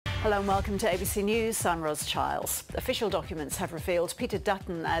Hello and welcome to ABC News. I'm Ros Childs. Official documents have revealed Peter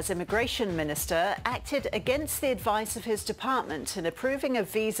Dutton, as Immigration Minister, acted against the advice of his department in approving a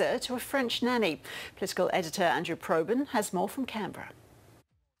visa to a French nanny. Political editor Andrew Probyn has more from Canberra.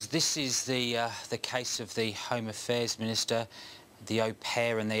 This is the case of the Home Affairs Minister, the au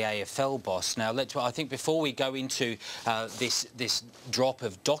pair and the AFL boss. Now, I think before we go into this drop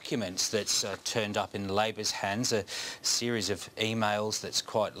of documents that's turned up in Labor's hands, a series of emails that's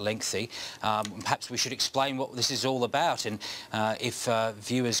quite lengthy, perhaps we should explain what this is all about, and if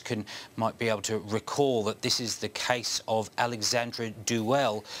viewers might be able to recall that this is the case of Alexandra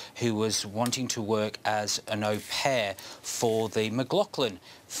Duell, who was wanting to work as an au pair for the McLaughlin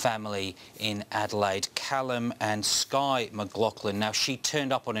family in Adelaide, Callum and Skye McLaughlin. Now, she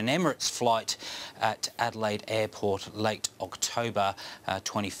turned up on an Emirates flight at Adelaide Airport late October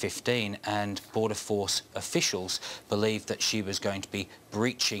 2015, and Border Force officials believed that she was going to be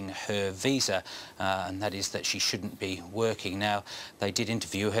breaching her visa, and that is that she shouldn't be working. Now, they did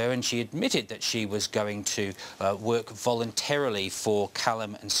interview her and she admitted that she was going to work voluntarily for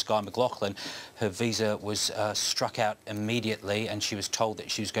Callum and Skye McLaughlin. Her visa was struck out immediately and she was told that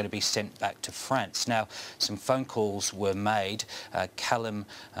she was going to be sent back to France. Now, some phone calls were made. Callum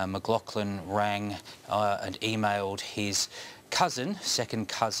McLaughlin rang and emailed his cousin, second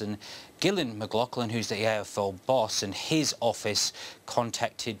cousin, Gillan McLaughlin, who's the AFL boss, and his office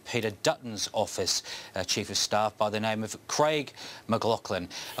contacted Peter Dutton's office, Chief of Staff by the name of Craig McLaughlin.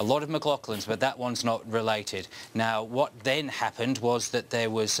 A lot of McLaughlins, but that one's not related. Now, what then happened was that there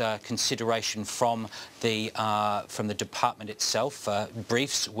was consideration from the department itself.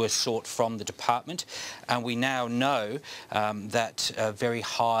 Briefs were sought from the department, and we now know that very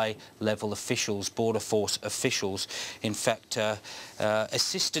high-level officials, Border Force officials, in fact,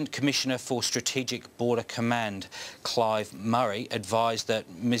 Assistant Commissioner for Strategic Border Command, Clive Murray, advised that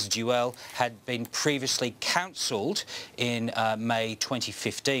Ms Duell had been previously counselled in May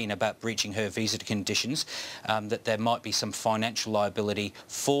 2015 about breaching her visa conditions, that there might be some financial liability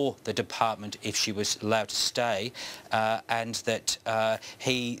for the department if she was allowed to stay, and that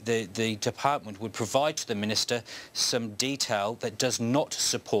the department would provide to the Minister some detail that does not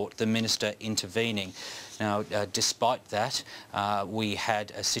support the Minister intervening. Now, despite that, we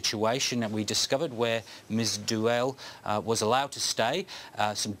had a situation that we discovered where Ms Duell was allowed to stay.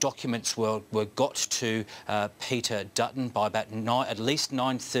 Some documents were got to Peter Dutton by about at least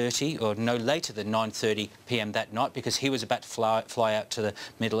 9:30, or no later than 9:30 p.m. that night, because he was about to fly out to the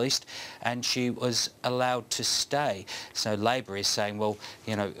Middle East, and she was allowed to stay. So Labor is saying, well,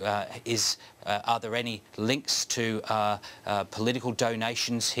 you know, are there any links to political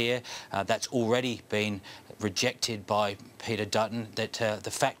donations here? That's already been rejected by Peter Dutton, that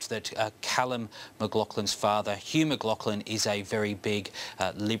the fact that Callum McLaughlin's father, Hugh McLaughlin, is a very big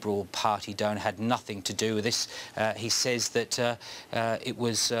Liberal Party donor, had nothing to do with this. He says that it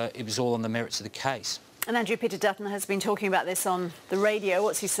was all on the merits of the case. And Andrew, Peter Dutton has been talking about this on the radio.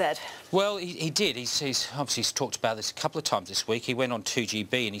 What's he said? Well, he did. He's obviously talked about this a couple of times this week. He went on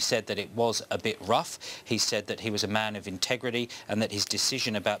 2GB and he said that it was a bit rough. He said that he was a man of integrity and that his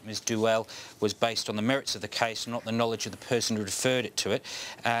decision about Ms Duell was based on the merits of the case, not the knowledge of the person who referred it to it.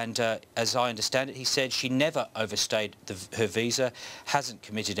 And as I understand it, he said she never overstayed her visa, hasn't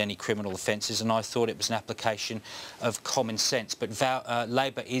committed any criminal offences, and I thought it was an application of common sense. But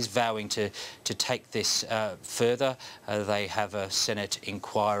Labor is vowing to take this further. They have a Senate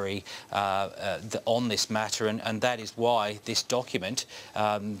inquiry on this matter, and that is why this document,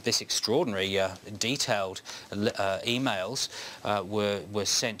 this extraordinary detailed emails were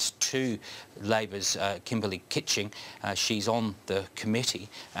sent to Labor's Kimberley Kitching. She's on the committee,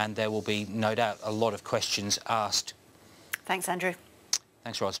 and there will be no doubt a lot of questions asked. Thanks, Andrew.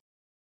 Thanks, Ros.